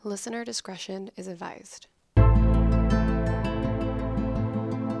Listener discretion is advised.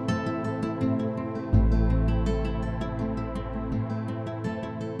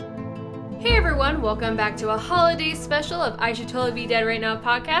 Hey everyone, welcome back to a holiday special of I Should Totally Be Dead Right Now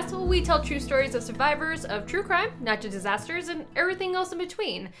podcast, where we tell true stories of survivors of true crime, natural disasters, and everything else in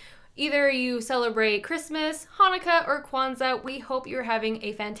between. Either you celebrate Christmas, Hanukkah, or Kwanzaa, we hope you're having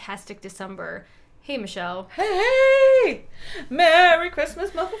a fantastic December. Hey Michelle. Hey! Merry Christmas,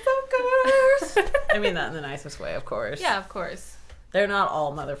 motherfuckers! I mean that in the nicest way, of course. Yeah, of course. They're not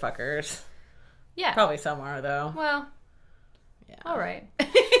all motherfuckers. Yeah. Probably some are, though. Well, yeah. All right.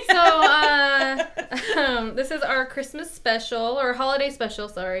 So, this is our Christmas special, or holiday special,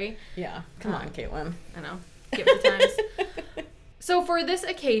 sorry. Yeah. Come on, Caitlin. I know. Give it the times. So, for this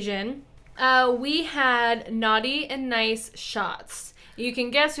occasion, we had naughty and nice shots. You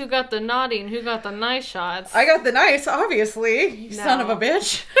can guess who got the naughty and who got the nice shots. I got the nice, obviously. You son of a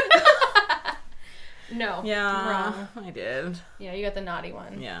bitch. No. Yeah. Wrong. I did. Yeah, you got the naughty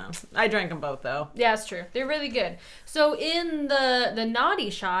one. Yeah. I drank them both, though. Yeah, it's true. They're really good. So in the naughty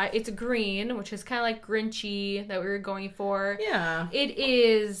shot, it's green, which is kind of like Grinchy that we were going for. Yeah. It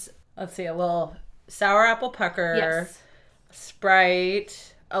is... Let's see, a little sour apple pucker. Yes.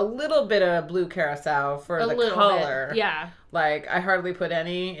 Sprite. A little bit of blue curacao for the color. Bit. Yeah. Like, I hardly put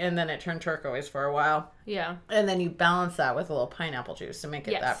any, and then it turned turquoise for a while. Yeah. And then you balance that with a little pineapple juice to make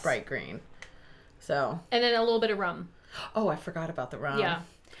it Yes. that bright green. So. And then a little bit of rum. Oh, I forgot about the rum. Yeah.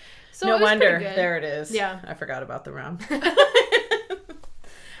 So no it was wonder. pretty good. There it is. Yeah. I forgot about the rum. That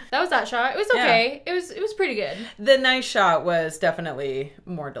was that shot. It was okay. Yeah. It was pretty good. The nice shot was definitely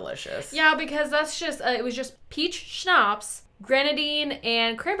more delicious. Yeah, because that's just, it was just peach schnapps, grenadine,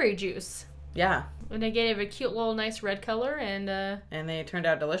 and cranberry juice. Yeah. And they gave it a cute little nice red color, and they turned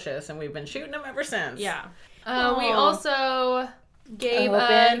out delicious, and we've been shooting them ever since. Yeah. We also gave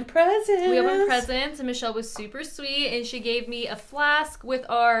presents. We opened presents, and Michelle was super sweet, and she gave me a flask with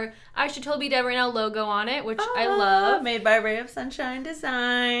our I Should Totally Be Dead Right Now logo on it, which I love. Made by Ray of Sunshine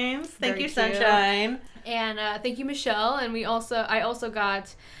Designs. Thank Very you, cute. Sunshine. And thank you, Michelle. And I also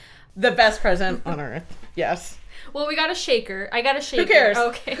got the best present on earth. Yes. Well, we got a shaker. I got a shaker. Who cares?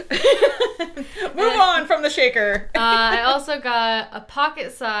 Okay. Move on from the shaker. I also got a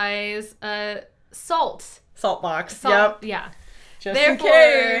pocket size salt box. Yep. Yep. Yeah. Just Therefore,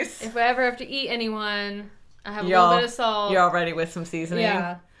 in case. if I ever have to eat anyone, I have a little bit of salt. You're all ready with some seasoning.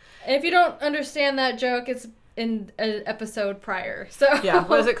 Yeah. And if you don't understand that joke, it's in an episode prior. So yeah.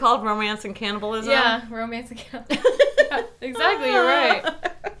 What is it called? Romance and Cannibalism? Yeah. Romance and Cannibalism. Yeah, exactly. You're right.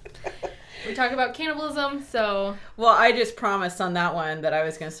 We talk about cannibalism, so... Well, I just promised on that one that I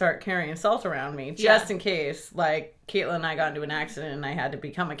was going to start carrying salt around me, just in case, like, Caitlin and I got into an accident and I had to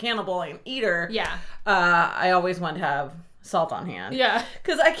become a cannibal and eater. Yeah. I always want to have salt on hand. Yeah.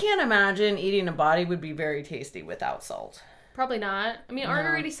 Because I can't imagine eating a body would be very tasty without salt. Probably not. I mean, aren't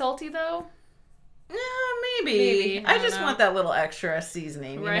already salty, though? Yeah, maybe. I just know. want that little extra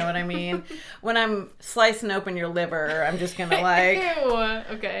seasoning, you Right. know what I mean? When I'm slicing open your liver, I'm just going to, like... Ew.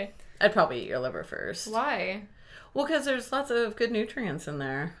 Okay. I'd probably eat your liver first. Why? Well, because there's lots of good nutrients in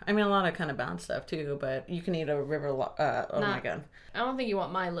there. I mean, a lot of kind of bound stuff, too, but you can eat a river... my God. I don't think you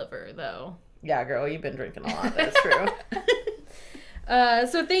want my liver, though. Yeah, girl, you've been drinking a lot. That's true.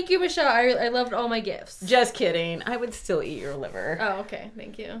 So thank you, Michelle. I loved all my gifts. Just kidding. I would still eat your liver. Oh, okay.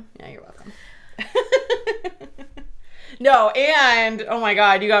 Thank you. Yeah, you're welcome. No, and, oh my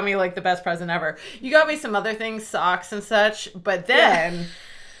God, you got me, like, the best present ever. You got me some other things, socks and such, but then... Yeah.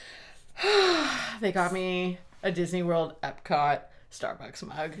 They got me a Disney World Epcot Starbucks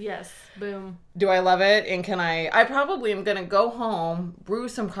mug. Yes. Boom. Do I love it? And can I probably am going to go home, brew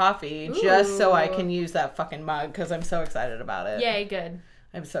some coffee, just so I can use that fucking mug, because I'm so excited about it. Yay, good.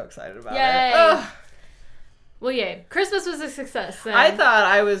 I'm so excited about Yay. it. Ugh. Well, yay. Christmas was a success. Then. I thought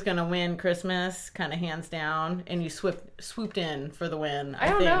I was going to win Christmas, kind of hands down, and you swooped in for the win. I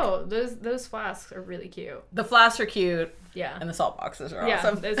don't know. Those flasks are really cute. The flasks are cute. Yeah. And the salt boxes are yeah,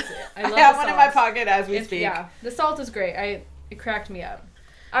 awesome. I love have the one in salt. my pocket as we speak. Yeah. The salt is great. It cracked me up.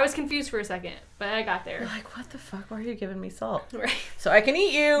 I was confused for a second, but I got there. You're like, what the fuck? Why are you giving me salt? Right. So I can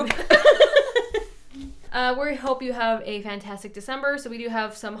eat you. We hope you have a fantastic December. So we do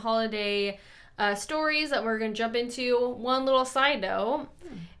have some holiday stories that we're going to jump into. One little side note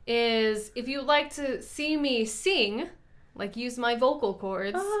is if you'd like to see me sing, like use my vocal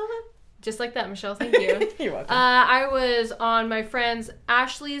cords, just like that, Michelle, thank you. You're welcome. I was on my friend's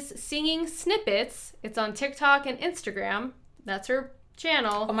Ashley's Singing Snippets. It's on TikTok and Instagram. That's her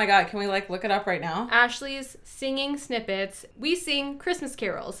channel. Oh my God, can we look it up right now? Ashley's Singing Snippets. We sing Christmas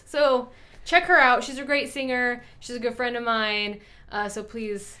carols. So check her out. She's a great singer. She's a good friend of mine. So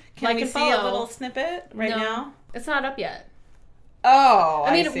please Can like we and see follow. a little snippet right No, now? it's not up yet. Oh,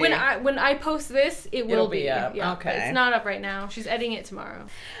 I mean, see. when I post this, it will It'll be up. Yeah, Okay. but it's not up right now. She's editing it tomorrow.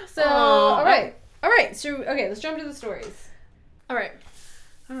 So, Oh, all right. So, okay, let's jump to the stories. All right.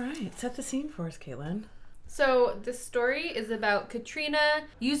 All right, set the scene for us, Caitlin. So, this story is about Katrina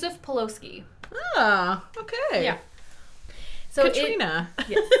Yusuf-Poloski. Ah, okay. Yeah. So Katrina.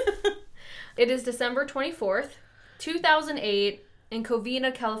 Yes. It is December 24th, 2008, in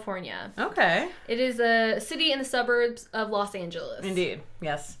Covina, California. Okay. It is a city in the suburbs of Los Angeles. Indeed.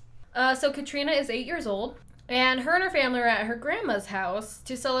 Yes. So Katrina is 8 years old, and her family are at her grandma's house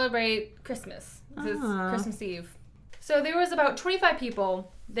to celebrate Christmas. This is Ah. Christmas Eve. So there was about 25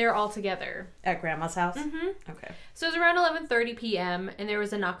 people there all together. At Grandma's house? Mm-hmm. Okay. So it was around 11:30 p.m., and there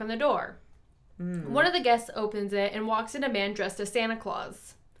was a knock on the door. One of the guests opens it and walks in a man dressed as Santa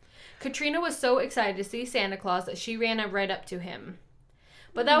Claus. Katrina was so excited to see Santa Claus that she ran right up to him.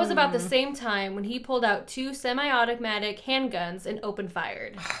 But that was about the same time when he pulled out 2 semi-automatic handguns and opened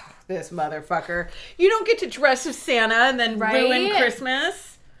fired. This motherfucker. You don't get to dress as Santa and then Right? ruin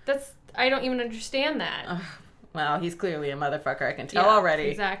Christmas. I don't even understand that. Well, he's clearly a motherfucker. I can tell Yeah, already.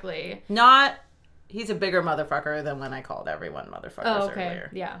 Exactly. He's a bigger motherfucker than when I called everyone motherfuckers Oh, okay. earlier.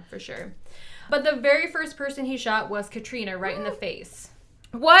 Yeah, for sure. But the very first person he shot was Katrina right in the face.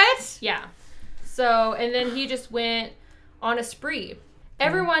 What? Yeah. So, and then he just went on a spree.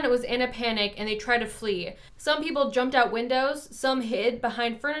 Everyone was in a panic and they tried to flee. Some people jumped out windows, some hid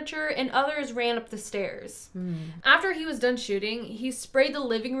behind furniture, and others ran up the stairs. After he was done shooting, he sprayed the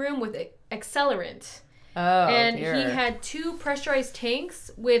living room with accelerant. Oh, And dear. he had 2 pressurized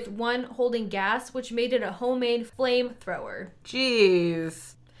tanks with one holding gas, which made it a homemade flamethrower.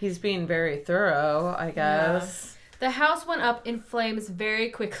 Jeez. He's being very thorough, I guess. The house went up in flames very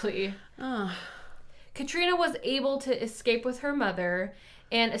quickly. Oh. Katrina was able to escape with her mother,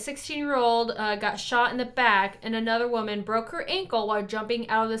 and a 16-year-old got shot in the back, and another woman broke her ankle while jumping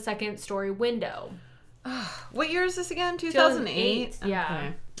out of the second-story window. What year is this again? 2008? 2008, yeah.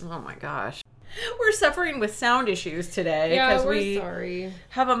 Okay. Oh my gosh. We're suffering with sound issues today Yeah, because we're we sorry.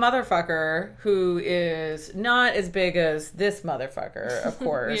 have a motherfucker who is not as big as this motherfucker, of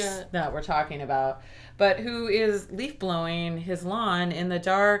course, Yeah. that we're talking about, but who is leaf blowing his lawn in the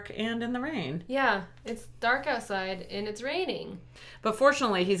dark and in the rain. Yeah, it's dark outside, and it's raining. But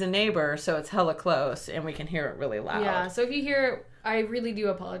fortunately, he's a neighbor, so it's hella close, and we can hear it really loud. Yeah, so if you hear it, I really do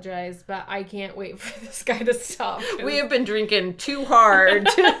apologize, but I can't wait for this guy to stop. We have been drinking too hard.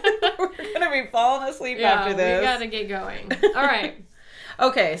 We're going to be falling asleep after this. We gotta get going. All right.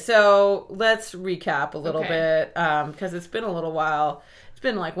 Okay, so let's recap a little Okay. bit because it's been a little while. It's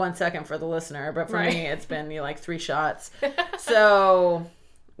been like 1 second for the listener, but for Right. me, it's been like 3 shots. So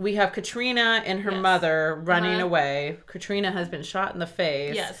we have Katrina and her Yes. mother running Uh-huh. away. Katrina has been shot in the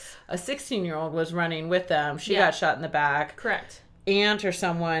face. Yes. A 16-year-old was running with them. She Yeah. got shot in the back. Correct. Aunt or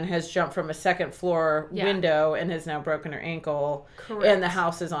someone has jumped from a second floor Yeah. window and has now broken her ankle. Correct. And the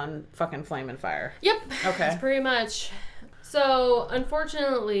house is on fucking flame and fire. Yep. Okay. That's pretty much. So,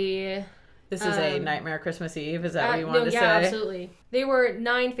 unfortunately... This is a Nightmare Christmas Eve. Is that what you no, wanted to say? yeah, absolutely. There were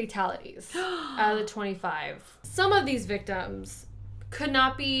 9 fatalities out of the 25. Some of these victims could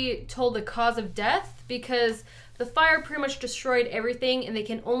not be told the cause of death because the fire pretty much destroyed everything and they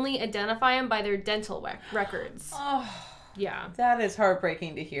can only identify them by their dental records. Oh, Yeah. that is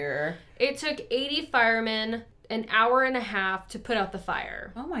heartbreaking to hear. It took 80 firemen an hour and a half to put out the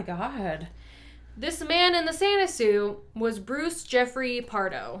fire. Oh my God. This man in the Santa suit was Bruce Jeffrey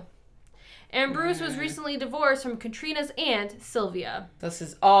Pardo. And Bruce was recently divorced from Katrina's aunt, Sylvia. This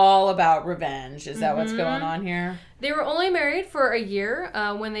is all about revenge. Is that what's going on here? They were only married for a year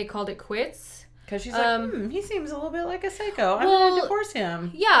when they called it quits. Because she's like, he seems a little bit like a psycho. I'm well, going to divorce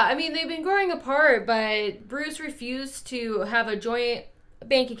him. Yeah, I mean, they've been growing apart, but Bruce refused to have a joint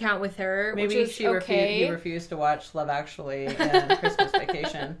bank account with her, Maybe which is he refused to watch Love Actually and Christmas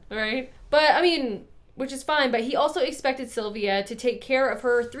Vacation. Right? But, I mean, which is fine, but he also expected Sylvia to take care of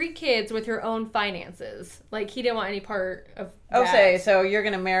her 3 kids with her own finances. Like, he didn't want any part of that. Okay, so you're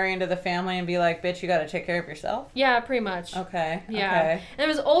going to marry into the family and be like, bitch, you got to take care of yourself? Yeah, pretty much. Okay. Yeah. Okay. And there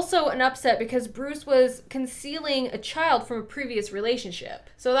was also an upset because Bruce was concealing a child from a previous relationship.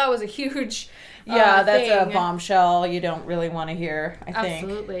 So that was a huge Yeah, that's a thing. bombshell you don't really want to hear, I think.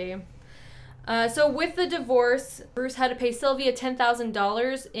 Absolutely. So with the divorce, Bruce had to pay Sylvia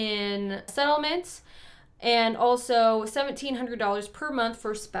 $10,000 in settlement and also $1,700 per month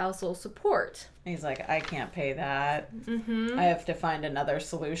for spousal support. He's like, I can't pay that. Mm-hmm. I have to find another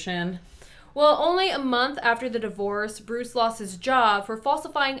solution. Well, only a month after the divorce, Bruce lost his job for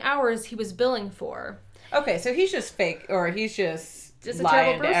falsifying hours he was billing for. Okay, so he's just fake, or he's just a terrible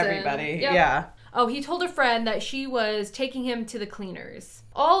lying to person. everybody. Yep. Yeah. Oh, he told a friend that she was taking him to the cleaners.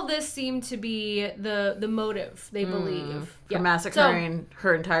 All this seemed to be the motive, they believe. For massacring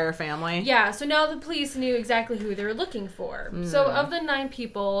her entire family. Yeah, so now the police knew exactly who they were looking for. So of the 9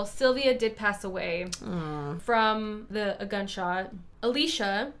 people, Sylvia did pass away from a gunshot.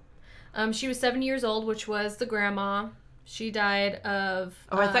 Alicia, she was 7 years old, which was the grandma. She died of...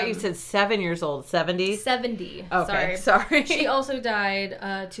 Oh, I thought you said 7 years old. 70? 70. Okay, sorry. She also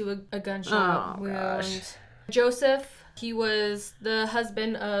died to a gunshot wound. Gosh. Joseph, he was the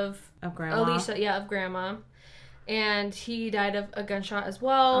husband of Grandma. Alicia, of Grandma. And he died of a gunshot as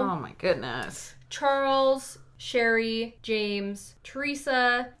well. Oh, my goodness. Charles, Sherry, James,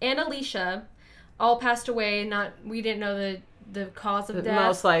 Teresa, and Alicia all passed away. We didn't know the cause of death.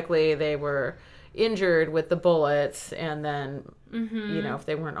 Most likely they were injured with the bullets, and then, if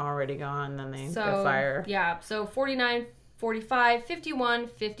they weren't already gone, then they got fire. Yeah, so 49, 45, 51,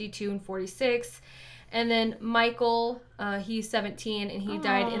 52, and 46. And then Michael, he's 17, and he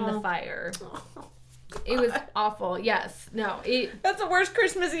died in the fire. It was awful. Yes. No. That's the worst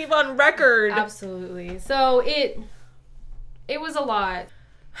Christmas Eve on record. Absolutely. So it was a lot.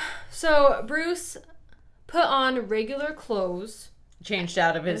 So Bruce put on regular clothes. Changed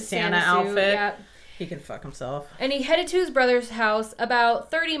out of his Santa outfit. Yeah. He can fuck himself. And he headed to his brother's house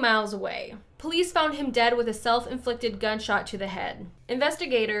about 30 miles away. Police found him dead with a self-inflicted gunshot to the head.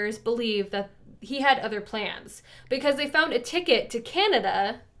 Investigators believe that he had other plans because they found a ticket to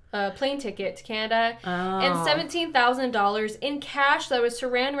Canada, a plane ticket to Canada, and $17,000 in cash that was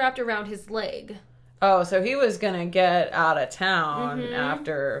saran wrapped around his leg. Oh, so he was going to get out of town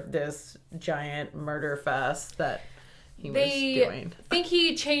after this giant murder fest that he was doing. I think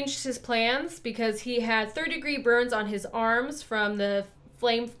he changed his plans because he had third-degree burns on his arms from the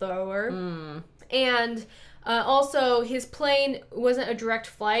flamethrower. And also, his plane wasn't a direct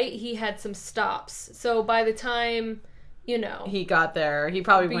flight. He had some stops. So by the time, he got there, he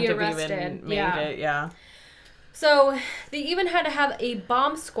probably wouldn't have arrested. even made it. Yeah. So they even had to have a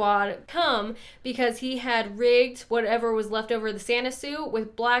bomb squad come because he had rigged whatever was left over the Santa suit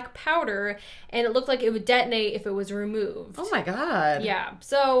with black powder, and it looked like it would detonate if it was removed. Oh my God. Yeah.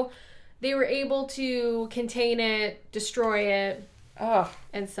 So they were able to contain it, destroy it,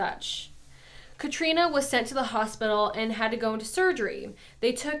 and such. Katrina was sent to the hospital and had to go into surgery.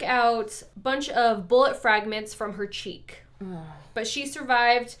 They took out a bunch of bullet fragments from her cheek. But she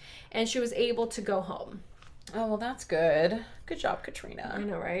survived, and she was able to go home. Oh, well, that's good. Good job, Katrina. I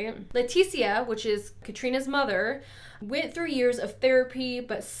know, right? Leticia, which is Katrina's mother, went through years of therapy,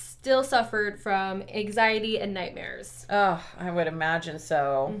 but still suffered from anxiety and nightmares. Oh, I would imagine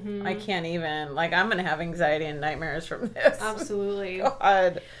so. I can't even. I'm going to have anxiety and nightmares from this. Absolutely.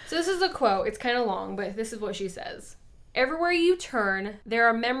 God. So this is a quote. It's kind of long, but this is what she says. Everywhere you turn, there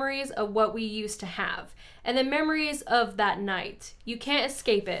are memories of what we used to have, and the memories of that night. You can't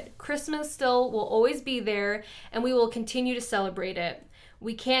escape it. Christmas still will always be there, and we will continue to celebrate it.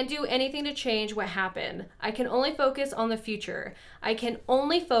 We can't do anything to change what happened. I can only focus on the future. I can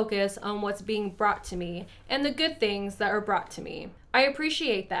only focus on what's being brought to me, and the good things that are brought to me. I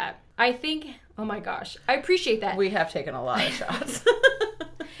appreciate that. I appreciate that. We have taken a lot of shots.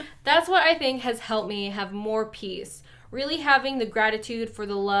 That's what I think has helped me have more peace. Really having the gratitude for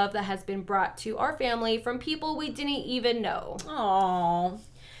the love that has been brought to our family from people we didn't even know. Oh,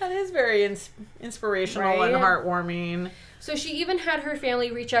 that is very inspirational and heartwarming. So she even had her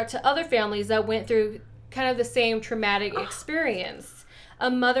family reach out to other families that went through kind of the same traumatic experience. A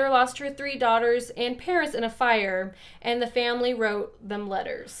mother lost her 3 daughters and parents in a fire, and the family wrote them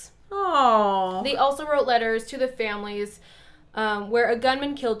letters. Oh. They also wrote letters to the families where a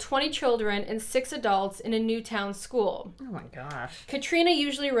gunman killed 20 children and 6 adults in a Newtown school. Oh my gosh. Katrina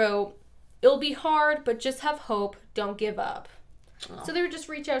usually wrote, "It'll be hard, but just have hope. Don't give up." Oh. So they would just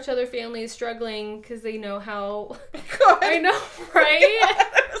reach out to other families struggling because they know how... God. I know, right?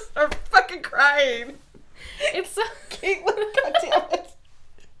 I start fucking crying. It's so... Caitlin, God damn it.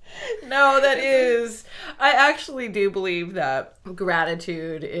 No, that is... I actually do believe that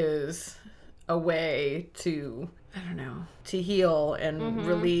gratitude is a way to... I don't know, to heal and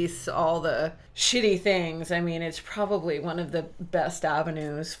release all the shitty things. I mean, it's probably one of the best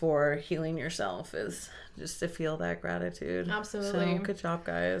avenues for healing yourself is just to feel that gratitude. Absolutely. So, good job,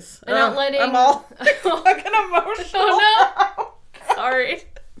 guys. And not letting... I'm all fucking emotional. Oh, no. Sorry.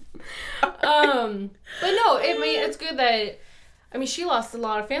 But no, it's good that I mean, she lost a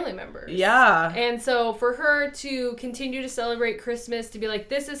lot of family members. Yeah. And so for her to continue to celebrate Christmas, to be like,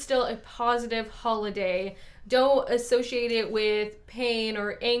 this is still a positive holiday. Don't associate it with pain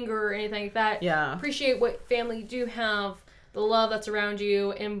or anger or anything like that. Yeah. Appreciate what family do have, the love that's around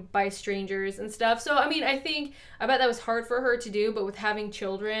you, and by strangers and stuff. So, I mean, I bet that was hard for her to do, but with having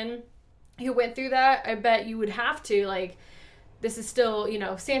children who went through that, I bet you would have to, like, this is still, you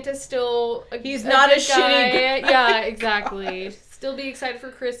know, Santa's still He's not a good shitty guy. Yeah, exactly. Still be excited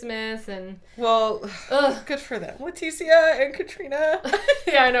for Christmas and... Well, good for them. Leticia and Katrina.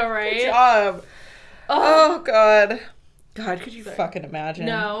 Yeah, I know, right? Good job. Oh, God. God, could you fucking imagine?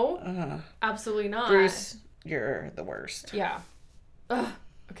 No. Absolutely not. Bruce, you're the worst. Yeah. Ugh.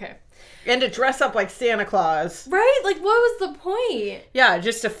 Okay. And to dress up like Santa Claus. Right? Like, what was the point? Yeah,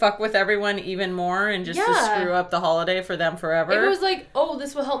 just to fuck with everyone even more and just to screw up the holiday for them forever. It was like, oh,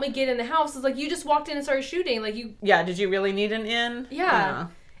 this will help me get in the house. It's like, you just walked in and started shooting. Like, you... Yeah, did you really need an in? Yeah.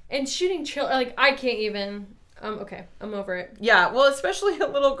 And shooting like, I can't even... okay. I'm over it. Yeah, well, especially a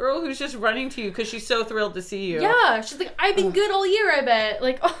little girl who's just running to you because she's so thrilled to see you. Yeah. She's like, I've been good all year, I bet.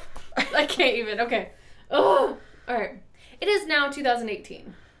 Like, oh, I can't even. Okay. Oh. All right. It is now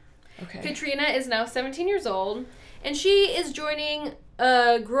 2018. Okay. Katrina is now 17 years old, and she is joining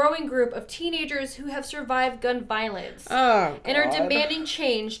a growing group of teenagers who have survived gun violence Oh, and are God. demanding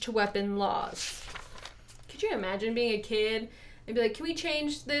change to weapon laws. Could you imagine being a kid and be like, can we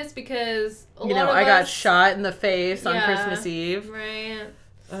change this because I got shot in the face on Yeah, Christmas Eve. Right.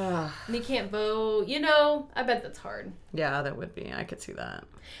 Ugh. And you can't vote. You know, I bet that's hard. Yeah, that would be. I could see that.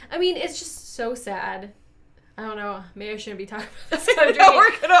 I mean, it's just so sad. I don't know. Maybe I shouldn't be talking about this. No,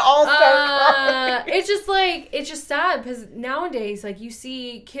 we're gonna all start crying. It's just sad because nowadays, like, you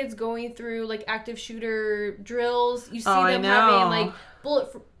see kids going through, like, active shooter drills. You see them having, like,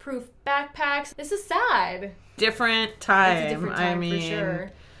 bulletproof backpacks. This is sad. Different time. It's a different time, I mean, for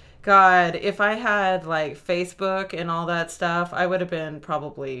sure. God, if I had, like, Facebook and all that stuff, I would have been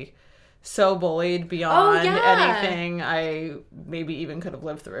probably so bullied beyond anything I maybe even could have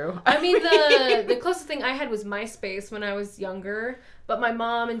lived through. I mean, the closest thing I had was MySpace when I was younger, but my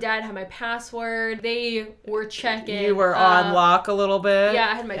mom and dad had my password. They were checking. You were on lock a little bit. Yeah,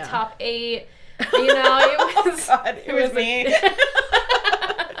 I had my top 8. You know, it was... God, it was me.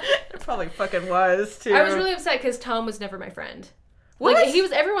 It probably fucking was, too. I was really upset because Tom was never my friend. What? Like, he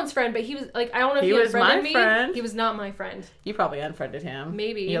was everyone's friend, but he was, like, I don't know if he was unfriended my me. friend. He was not my friend. You probably unfriended him.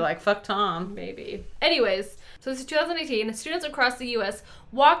 Maybe. You're like, fuck Tom. Maybe. Anyways, so this is 2018. Students across the U.S.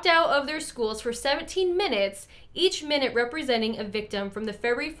 walked out of their schools for 17 minutes, each minute representing a victim from the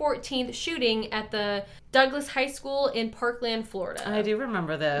February 14th shooting at the Douglas High School in Parkland, Florida. I do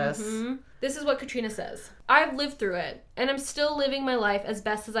remember this. Mm-hmm. This is what Katrina says. I've lived through it, and I'm still living my life as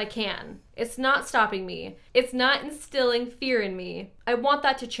best as I can. It's not stopping me. It's not instilling fear in me. I want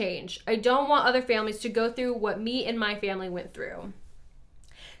that to change. I don't want other families to go through what me and my family went through.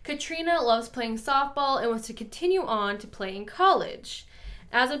 Katrina loves playing softball and wants to continue on to play in college.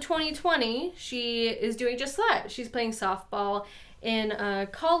 As of 2020, she is doing just that. She's playing softball in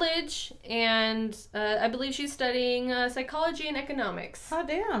college, and I believe she's studying psychology and economics. Oh,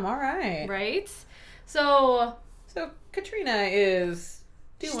 damn. All right. Right? So Katrina is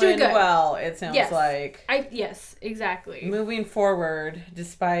she's doing good. well, it sounds like. Yes, exactly. Moving forward,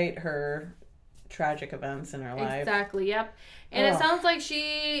 despite her tragic events in her life. Exactly, yep. And it sounds like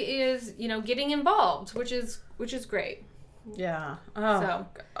she is, getting involved, which is great. Yeah. Oh, So,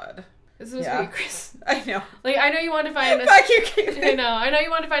 God. This was for you, Chris. I know. Like, I know you wanted to find a... Fuck you, Katie. I know you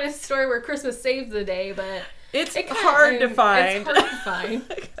wanted to find a story where Christmas saved the day, but... It's hard to find. It's hard to find.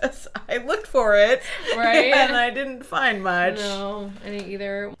 Because I looked for it. Right? And I didn't find much. No, I didn't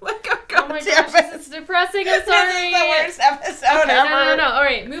either. Like, Oh my gosh, this is depressing. I'm sorry. This is the worst episode Okay, ever. no. All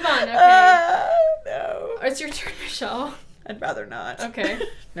right, move on. Okay. No. It's your turn, Michelle. I'd rather not. Okay.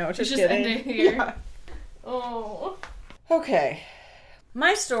 No, just Just kidding. end it here. Yeah. Oh. Okay.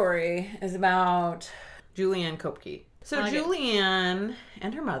 My story is about Julianne Kopke. So I like it. Julianne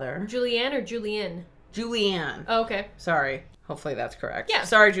and her mother. Julianne or Julianne? Julianne. Oh, okay. Sorry. Hopefully that's correct. Yeah.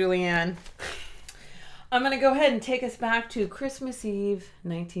 Sorry, Julianne. I'm going to go ahead and take us back to Christmas Eve,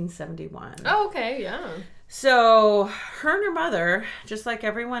 1971. Oh, okay, yeah. So her and her mother, just like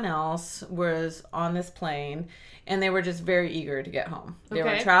everyone else, was on this plane, and they were just very eager to get home. They were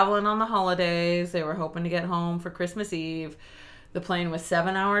Okay. traveling on the holidays. They were hoping to get home for Christmas Eve. The plane was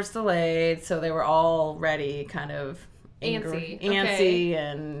 7 hours delayed, so they were all ready, kind of angry, Antsy.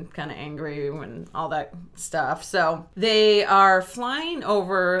 and kind of angry and all that stuff. So they are flying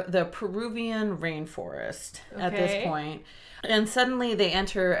over the Peruvian rainforest at this Okay. point. And suddenly they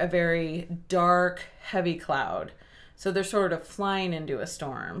enter a very dark, heavy cloud. So they're sort of flying into a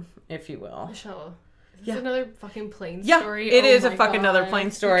storm, if you will. Michelle, is this another fucking plane Yeah, story? it is a fucking another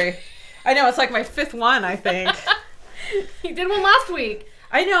plane story. I know, it's like my 5th one, I think. You did one last week.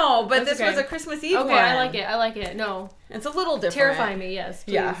 I know, but That's this okay. was a Christmas Eve one. Okay, I like it. No. It's a little different. Terrify me, yes,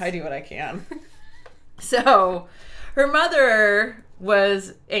 please. Yeah, I do what I can. So, her mother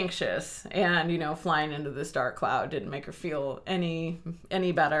was anxious, and flying into this dark cloud didn't make her feel any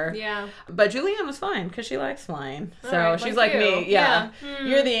better. Yeah. But Julianne was fine because she likes flying. So Alright, she's like like you. me. Yeah. Yeah.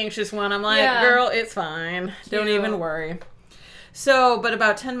 You're the anxious one. I'm like, Yeah. girl, it's fine. Don't Cute. even worry. So, but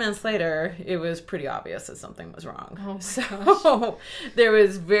about 10 minutes later, it was pretty obvious that something was wrong. Oh my So there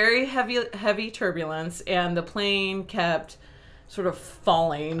was very heavy turbulence, and the plane kept sort of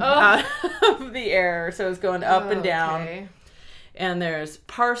falling out of the air. So it was going up and down. Okay. And there's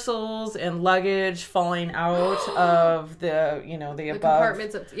parcels and luggage falling out of the above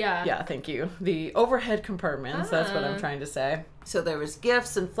compartments of, yeah. Yeah, thank you. The overhead compartments, that's what I'm trying to say. So there was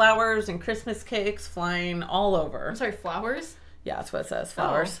gifts and flowers and Christmas cakes flying all over. I'm sorry, flowers? Yeah, that's what it says,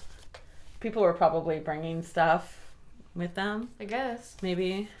 flowers. People were probably bringing stuff with them, I guess.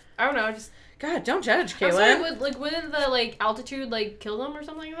 maybe. I don't know, just... God, don't judge, I'm Caitlin. sorry, wouldn't the, altitude, kill them or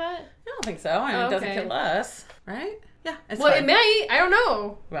something like that? I don't think so. I mean, it doesn't okay. kill us, right? Yeah, it's Well, fine. it may. I don't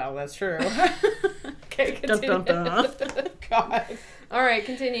know. Well, that's true. Okay, continue. Dun, dun, dun. God. All right,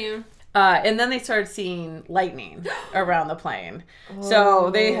 continue. And then they started seeing lightning around the plane. So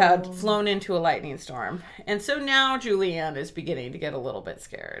they had flown into a lightning storm. And so now Julianne is beginning to get a little bit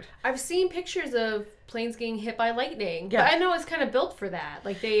scared. I've seen pictures of planes getting hit by lightning. Yeah. But I know it's kind of built for that.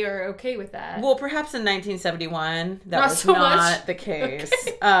 Like, they are okay with that. Well, perhaps in 1971, that Not was so not much. the case.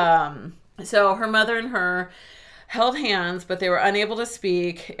 So her mother and her held hands, but they were unable to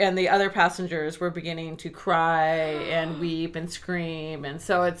speak, and the other passengers were beginning to cry and weep and scream. And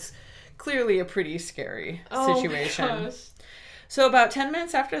so it's clearly a pretty scary situation. Oh my gosh. So about 10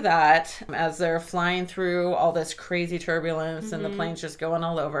 minutes after that, as they're flying through all this crazy turbulence and the plane's just going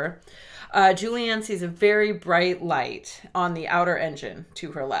all over, Julianne sees a very bright light on the outer engine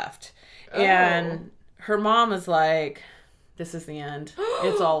to her left. And her mom is like, this is the end.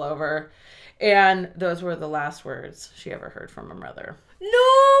 It's all over. And those were the last words she ever heard from her mother.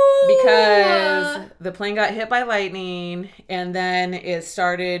 No! Because the plane got hit by lightning, and then it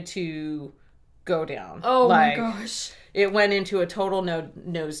started to go down. Oh my gosh. It went into a total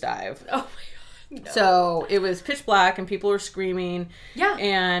nosedive. Oh my god. No. So it was pitch black, and people were screaming. Yeah.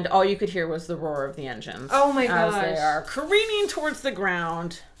 And all you could hear was the roar of the engines. Oh my As gosh. they are careening towards the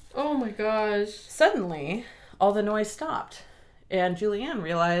ground. Oh my gosh. Suddenly, all the noise stopped. And Julianne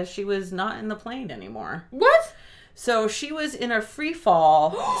realized she was not in the plane anymore. What? So she was in a free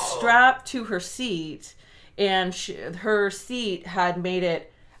fall, strapped to her seat, and her seat had made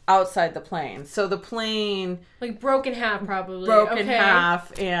it outside the plane. So the plane Like broke in half, probably. broke in Okay.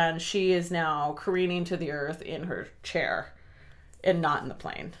 half, and she is now careening to the earth in her chair and not in the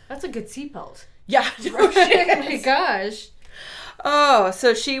plane. That's a good seatbelt. Yeah. Oh my gosh. Oh,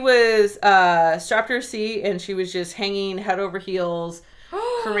 so she was strapped to her seat, and she was just hanging head over heels,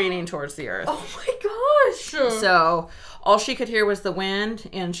 careening towards the earth. Oh my gosh. So all she could hear was the wind,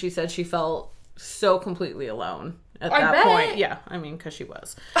 and she said she felt so completely alone at I that bet. point. Yeah, I mean, because she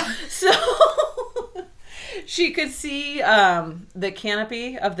was. So she could see the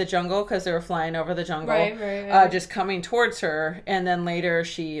canopy of the jungle because they were flying over the jungle, Right. just coming towards her, and then later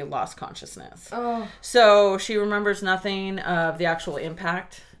she lost consciousness. Oh. So she remembers nothing of the actual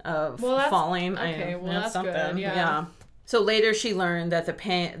impact of Well, that's- falling. okay, well, that's that's good, yeah. So later she learned that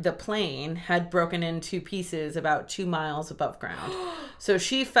the plane had broken into pieces about 2 miles above ground. So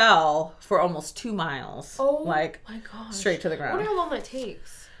she fell for almost 2 miles, Oh like my gosh. straight to the I ground. wonder how long that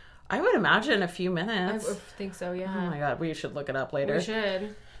takes. I would imagine a few I minutes. think so, yeah. Oh my god, we should look it up later. We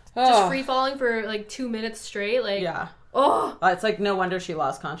should. Oh, Just free falling for like 2 minutes straight. Like, yeah. oh. It's like no wonder she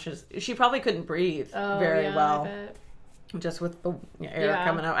lost consciousness. She probably couldn't breathe very yeah, well, I bet. just with the air Yeah.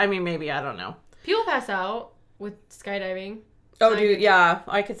 coming out. I mean, maybe, I don't know. People pass out with skydiving. Oh, dude, yeah,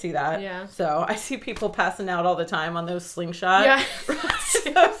 I could see that. Yeah. So I see people passing out all the time on those slingshot Yeah.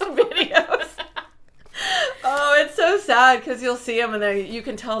 those videos. Oh, it's so sad because you'll see them and you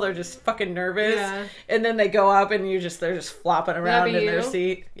can tell they're just fucking nervous. Yeah. And then they go up and they're just flopping around be in their you?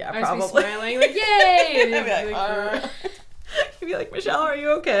 seat. Yeah, I just be probably. smiling like, yay! And I'd be like, like, You'd be like, Michelle, are you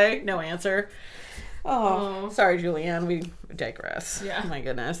okay? No answer. Oh, sorry, Julianne. We digress. Yeah. Oh, my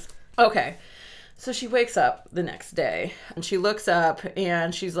goodness. Okay. So she wakes up the next day and she looks up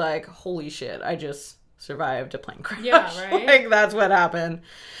and she's like, holy shit, I just survived a plane crash. Yeah, right? Like, that's what happened.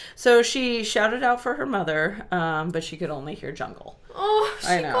 So she shouted out for her mother, but she could only hear jungle. Oh,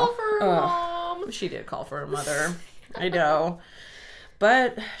 I she know. called for her Ugh. mom. She did call for her mother. I know.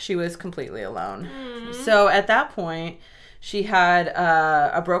 But she was completely alone. So at that point, she had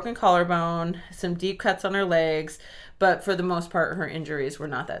a broken collarbone, some deep cuts on her legs, but for the most part, her injuries were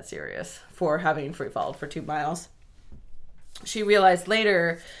not that serious for having free falled for 2 miles. She realized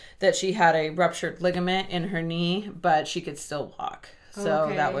later that she had a ruptured ligament in her knee, but she could still walk. So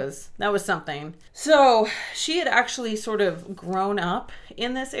Okay. that was something. So she had actually sort of grown up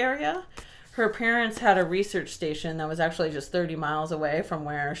in this area. Her parents had a research station that was actually just 30 miles away from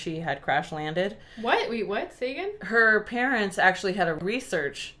where she had crash landed. What? Wait, what? Say again? Her parents actually had a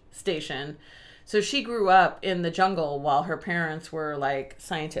research station. So she grew up in the jungle while her parents were like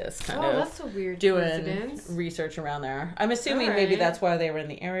scientists kind Oh, of that's a weird doing coincidence. research around there. I'm assuming maybe Alright. that's why they were in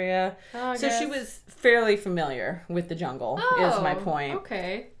the area. Oh, I So she guess. was fairly familiar with the jungle, is my point.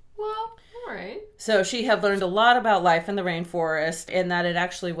 Okay. Well, all right. So she had learned a lot about life in the rainforest and that it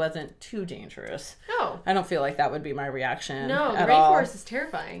actually wasn't too dangerous. Oh. I don't feel like that would be my reaction No, the at all. rainforest is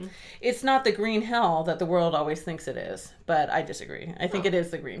terrifying. It's not the green hell that the world always thinks it is, but I disagree. I Oh. think it is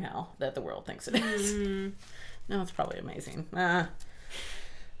the green hell that the world thinks it is. Mm. No, it's probably amazing.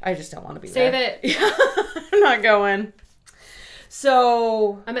 I just don't want to be Save there. it. I'm not going.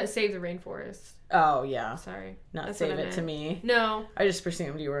 So, I meant save the rainforest. oh yeah, Sorry. not That's save what I it to meant. me. No, I just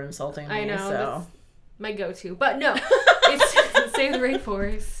presumed you were insulting me. I know. So. That's my go-to. But no, it's save the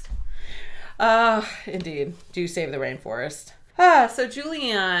rainforest. Indeed. Do save the rainforest. So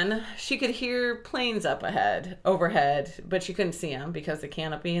Julianne, she could hear planes up ahead, overhead, but she couldn't see them because the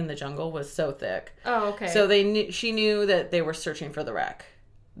canopy in the jungle was so thick. Oh, okay. So she knew that they were searching for the wreck.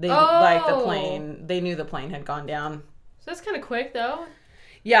 They Oh. like the plane. They knew the plane had gone down. So that's kind of quick, though.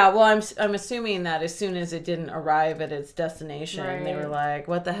 Yeah, well, I'm assuming that as soon as it didn't arrive at its destination, they were Right. like,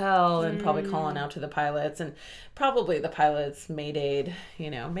 "What the hell?" and probably calling out to the pilots, and probably the pilots Mayday,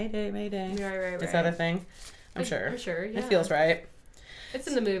 Mayday, Mayday. Right. Is that a thing? I'm sure. I'm sure, yeah. It feels right. It's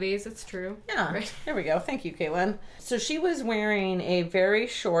in the movies. It's true. Yeah, Right. there we go. Thank you, Caitlin. So she was wearing a very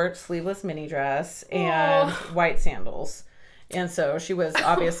short sleeveless mini dress and white sandals. And so she was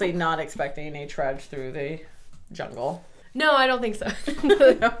obviously not expecting a trudge through the jungle. No, I don't think so.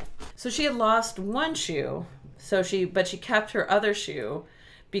 So she had lost one shoe. But she kept her other shoe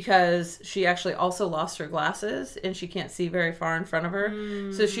because she actually also lost her glasses and she can't see very far in front of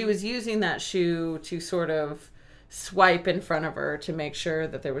her. So she was using that shoe to sort of swipe in front of her to make sure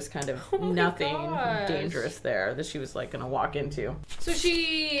that there was kind of nothing gosh. dangerous there that she was like going to walk into. So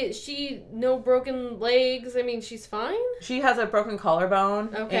she no broken legs. I mean, she's fine, She has a broken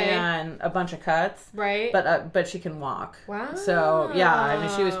collarbone Okay. and a bunch of cuts, right? but she can walk. Wow. So yeah, I mean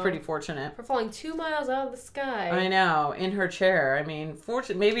she was pretty fortunate. For falling 2 miles out of the sky. I know, in her chair. I mean,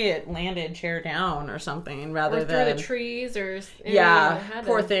 maybe it landed chair down or something rather Or through than the trees, or yeah. it had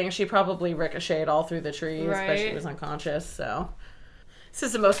Poor to- thing. She probably ricocheted all through the trees, but she Right. was unconscious. So this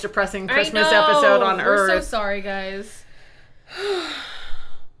is the most depressing I Christmas know! episode on We're so Earth. sorry, guys.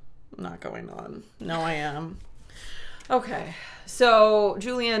 Not going on. No, I am. Okay. So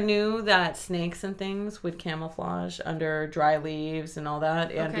Julianne knew that snakes and things would camouflage under dry leaves and all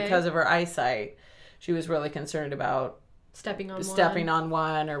that. And Okay. because of her eyesight, she was really concerned about Stepping on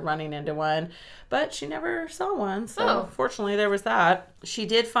one or running into one. But she never saw one. So Oh. fortunately, there was that. She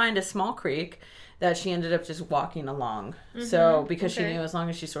did find a small creek that she ended up just walking along. So because she Okay. knew as long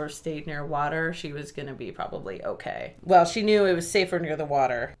as she sort of stayed near water, she was going to be probably okay. Well, she knew it was safer near the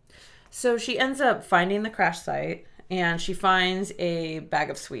water. So she ends up finding the crash site and she finds a bag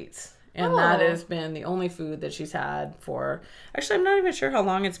of sweets. And that Oh. has been the only food that she's had for, actually, I'm not even sure how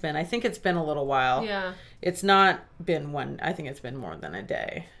long it's been. I think it's been a little while. Yeah. It's not been I think it's been more than a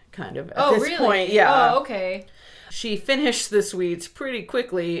day, kind of, at Oh, this really? point. Yeah. Oh, okay. She finished the sweets pretty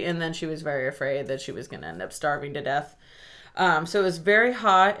quickly, and then she was very afraid that she was going to end up starving to death. So it was very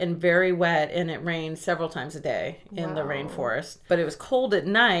hot and very wet, and it rained several times a day in the Wow. rainforest. But it was cold at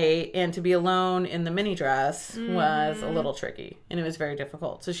night, and to be alone in the mini dress was a little tricky, and it was very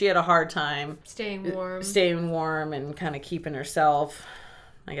difficult. So she had a hard time Staying warm. staying warm and kind of keeping herself,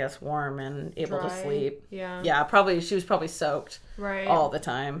 I guess, warm and able to Dry. sleep. Yeah. Yeah, she was probably soaked Right. all the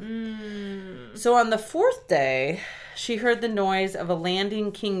time. So on the fourth day, she heard the noise of a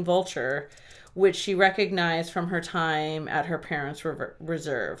landing king vulture, which she recognized from her time at her parents'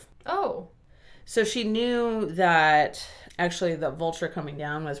 reserve. Oh. So she knew that actually the vulture coming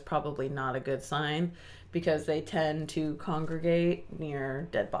down was probably not a good sign because they tend to congregate near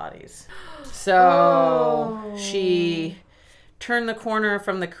dead bodies. So she turned the corner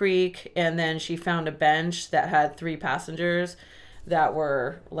from the creek and then she found a bench that had 3 passengers that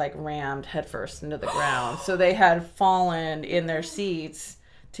were like rammed headfirst into the ground. So they had fallen in their seats.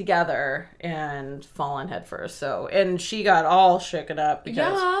 together and fallen headfirst. So, and she got all shooken up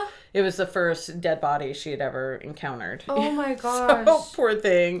because it was the first dead body she had ever encountered. Oh my gosh. So, poor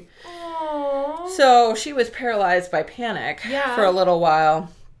thing. Aww. So she was paralyzed by panic for a little while,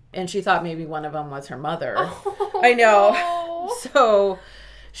 and she thought maybe one of them was her mother. Oh, I know. no. So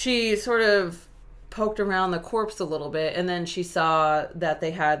she sort of poked around the corpse a little bit, and then she saw that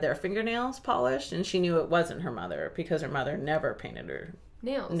they had their fingernails polished, and she knew it wasn't her mother because her mother never painted her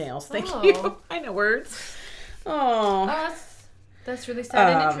nails. Thank you. I know words. Oh, that's really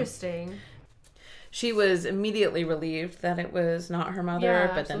sad and interesting. She was immediately relieved that it was not her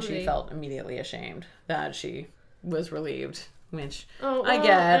mother, but then she felt immediately ashamed that she was relieved, which I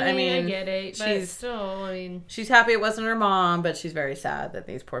get. I mean, I get it, but still, I mean, she's happy it wasn't her mom, but she's very sad that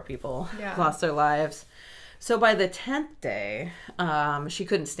these poor people lost their lives. So by the 10th day, she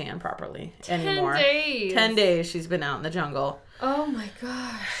couldn't stand properly anymore. 10 days. 10 days she's been out in the jungle. Oh my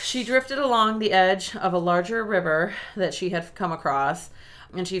gosh. She drifted along the edge of a larger river that she had come across,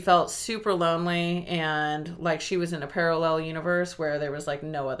 and she felt super lonely and like she was in a parallel universe where there was like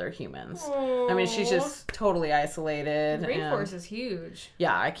no other humans. Aww. I mean, she's just totally isolated. The rainforest is huge.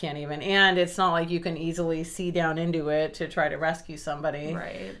 Yeah, I can't even. And it's not like you can easily see down into it to try to rescue somebody.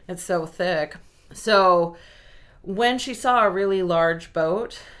 Right. It's so thick. So when she saw a really large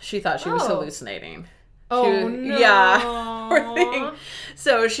boat, she thought she was hallucinating. Oh, no. Yeah. Poor thing.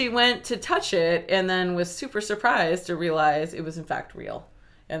 So she went to touch it and then was super surprised to realize it was in fact real.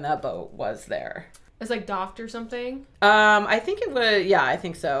 And that boat was there. It's like docked or something? I think it would, yeah, I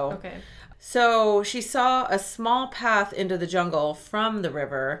think so. Okay. So she saw a small path into the jungle from the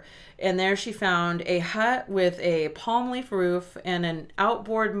river, and there she found a hut with a palm leaf roof and an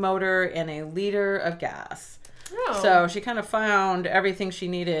outboard motor and a liter of gas. Oh. So she kind of found everything she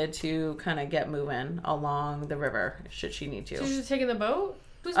needed to kind of get moving along the river, should she need to. So she's just taking the boat?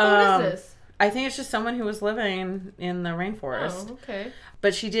 Whose boat is this? I think it's just someone who was living in the rainforest. Oh, okay.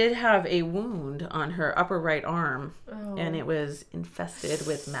 But she did have a wound on her upper right arm, and it was infested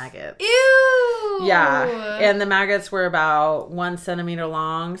with maggots. Ew! Yeah, and the maggots were about 1 centimeter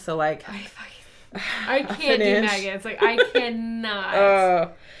long, so like... I can't do maggots. Like, I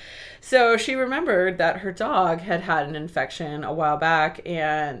cannot. So she remembered that her dog had had an infection a while back,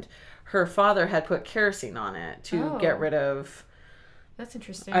 and her father had put kerosene on it to get rid of... That's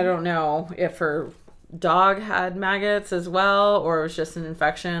interesting. I don't know if her dog had maggots as well, or it was just an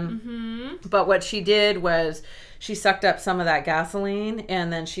infection. Mm-hmm. But what she did was she sucked up some of that gasoline,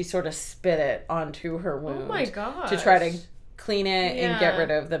 and then she sort of spit it onto her wound. Oh my gosh. To try to clean it and get rid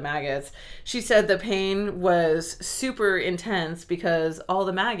of the maggots. She said the pain was super intense because all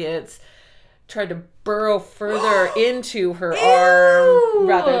the maggots tried to burrow further into her arm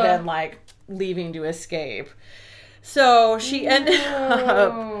rather than like leaving to escape. So she ended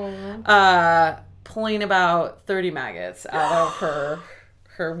up pulling about 30 maggots out of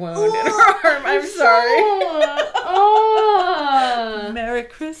her wound in her arm. I'm sorry. Merry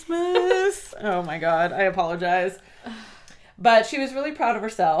Christmas. Oh my God. I apologize. But she was really proud of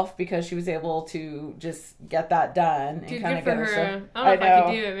herself because she was able to just get that done and kind of get herself. I don't know if I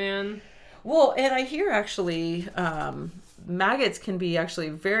could do it, man. Well, and I hear actually maggots can be actually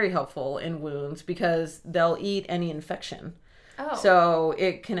very helpful in wounds because they'll eat any infection. Oh. So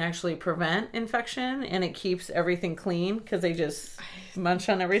it can actually prevent infection, and it keeps everything clean because they just munch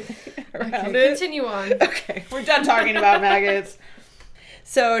on everything around it. Continue on. Okay, we're done talking about maggots.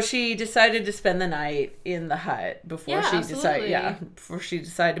 So she decided to spend the night in the hut before she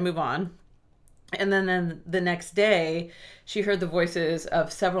decided to move on. And then the next day, she heard the voices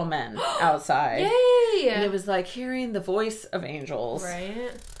of several men outside. Yay! And it was like hearing the voice of angels.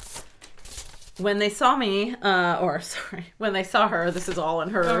 Right. When they saw when they saw her, this is all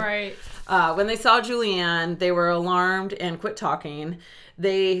in her. All right. When they saw Julianne, they were alarmed and quit talking.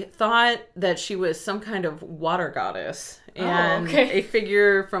 They thought that she was some kind of water goddess and a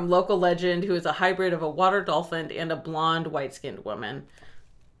figure from local legend who is a hybrid of a water dolphin and a blonde, white-skinned woman.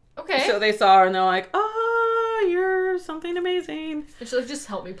 Okay. So they saw her and they're like, "Oh, you're something amazing." And she's like, "Just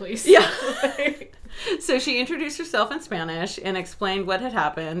help me, please." Yeah. So she introduced herself in Spanish and explained what had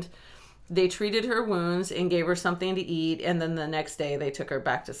happened. They treated her wounds and gave her something to eat, and then the next day they took her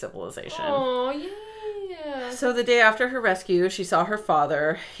back to civilization. Oh, yeah. So the day after her rescue, she saw her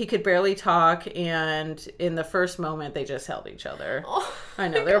father. He could barely talk, and in the first moment, they just held each other. Oh, I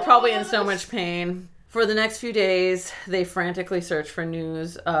know. They were probably in so much pain. For the next few days, they frantically searched for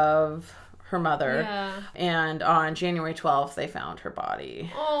news of her mother. Yeah. And on January 12th, they found her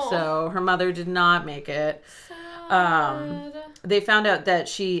body. Oh. So her mother did not make it. Sad. They found out that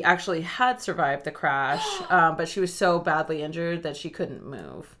she actually had survived the crash, but she was so badly injured that she couldn't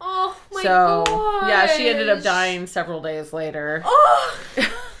move. Oh my So, gosh. yeah, she ended up dying several days later. Oh,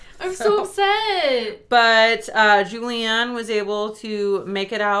 I'm so upset. But Julianne was able to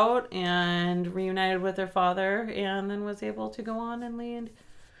make it out and reunited with her father, and then was able to go on and lead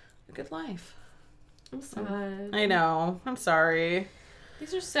a good life. I'm sad. I know. I'm sorry.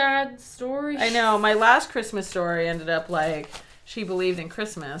 These are sad stories. I know. My last Christmas story ended up like she believed in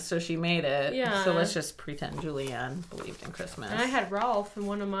Christmas, so she made it. Yeah. So let's just pretend Julianne believed in Christmas. And I had Ralph in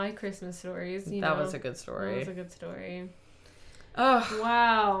one of my Christmas stories. That was a good story. That was a good story. Oh,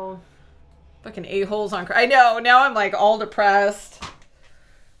 Wow. fucking a-holes on. I know. Now I'm like all depressed.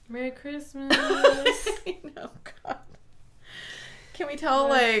 Merry Christmas. I know. God. Can we tell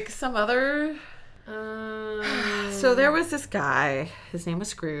like some other? So there was this guy. His name was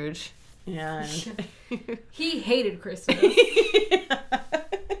Scrooge, and He hated Christmas.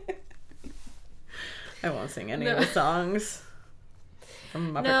 I won't sing any of the songs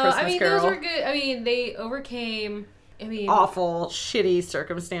from Muppet No, Christmas I mean Carol. those were good. I mean they overcame. I mean Awful, shitty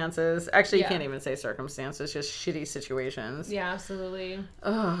circumstances. Actually, you Yeah. can't even say circumstances, just shitty situations. Yeah, absolutely.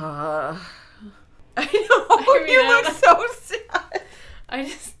 I know. I mean, You I look don't so sad. I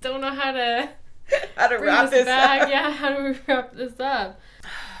just don't know how to How to bring wrap this this back. up. Yeah, how do we wrap this up?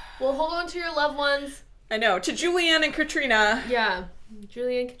 Well, hold on to your loved ones. I know. To Julianne and Katrina. Yeah,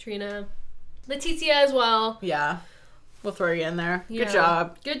 Julia and Katrina, Leticia as well. Yeah. We'll throw you in there. Yeah. Good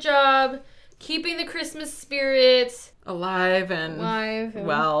job. Good job. Keeping the Christmas spirit Alive and alive. And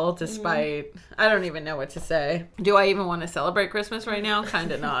well, despite... I don't even know what to say. Do I even want to celebrate Christmas right now?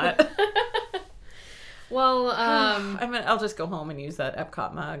 Kind of not. Well, I'll just go home and use that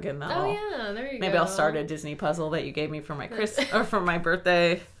Epcot mug, and that'll... oh yeah, there you go. Maybe I'll start a Disney puzzle that you gave me for my or for my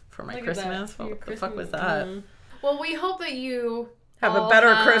birthday, for my Look at Christmas. that. Your What the fuck was Christmas- that? Mhm. Well, we hope that you Have a all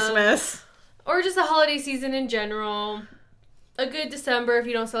better have- Christmas. or just a holiday season in general. A good December if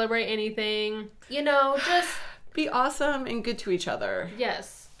you don't celebrate anything. You know, just Be awesome and good to each other.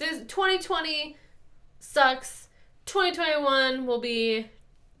 yes. This 2020 sucks. 2021 will be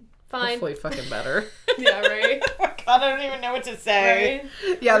fine. Hopefully fucking better. Yeah, right. Oh my God, I don't even know what to say.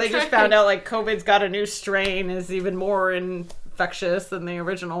 Right? Yeah, they We're just trying. found out like COVID's got a new strain, is even more infectious than the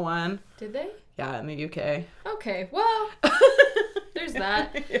original one. Did they? Yeah, in the UK. Okay. Well, there's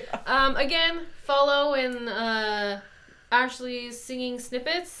that. Yeah. Again, follow in Ashley's singing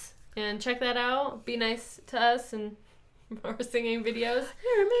snippets and check that out. Be nice to us and our singing videos.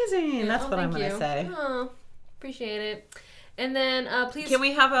 You're amazing. That's Oh, what I'm thank going to you. say. Oh, appreciate it. And then please. Can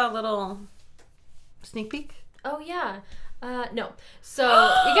we have a little sneak peek? Oh yeah. No. So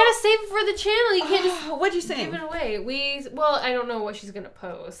you gotta save it for the channel. You can't just What'd you give sing? it away. Well, I don't know what she's gonna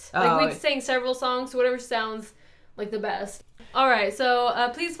post. Like Oh. we sang several songs, so whatever sounds like the best. All right. So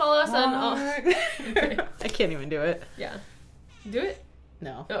please follow us on all. I can't even do it. Yeah. Do it.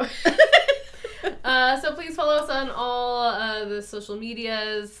 No. Oh. So please follow us on all the social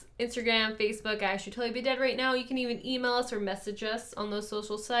medias, Instagram, Facebook. I should totally be dead right now. You can even email us or message us on those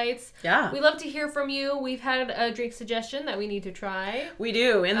social sites. Yeah. We love to hear from you. We've had a drink suggestion that we need to try. We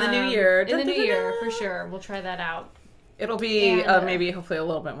do in the new year. In the new year, for sure. We'll try that out. It'll be And, maybe hopefully a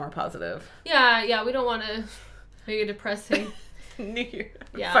little bit more positive. Yeah, we don't want to make it depressing. New year.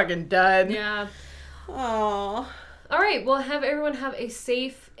 Yeah. Fucking done. Yeah. Aww. All right, well, everyone have a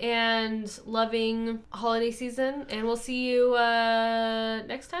safe and loving holiday season, and we'll see you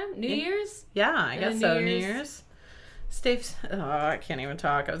next time. New Year's? Yeah, I guess New so. New Year's. Year's. I can't even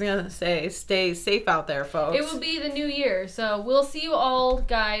talk. I was gonna say, stay safe out there, folks. It will be the new year, so we'll see you all,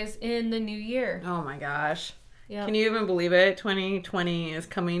 guys, in the new year. Oh my gosh. Yeah, Can you even believe it? 2020 is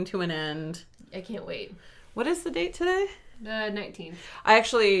coming to an end. I can't wait. What is the date today? The 19th. I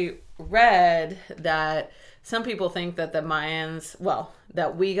actually read that some people think that the Mayans,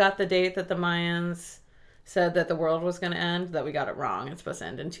 that we got the date that the Mayans said that the world was going to end, that we got it wrong. It's supposed to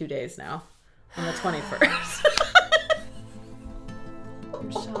end in 2 days now, on the 21st.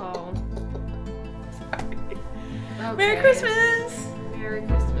 So, okay. Merry Christmas! Merry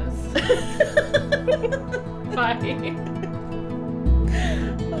Christmas. Bye.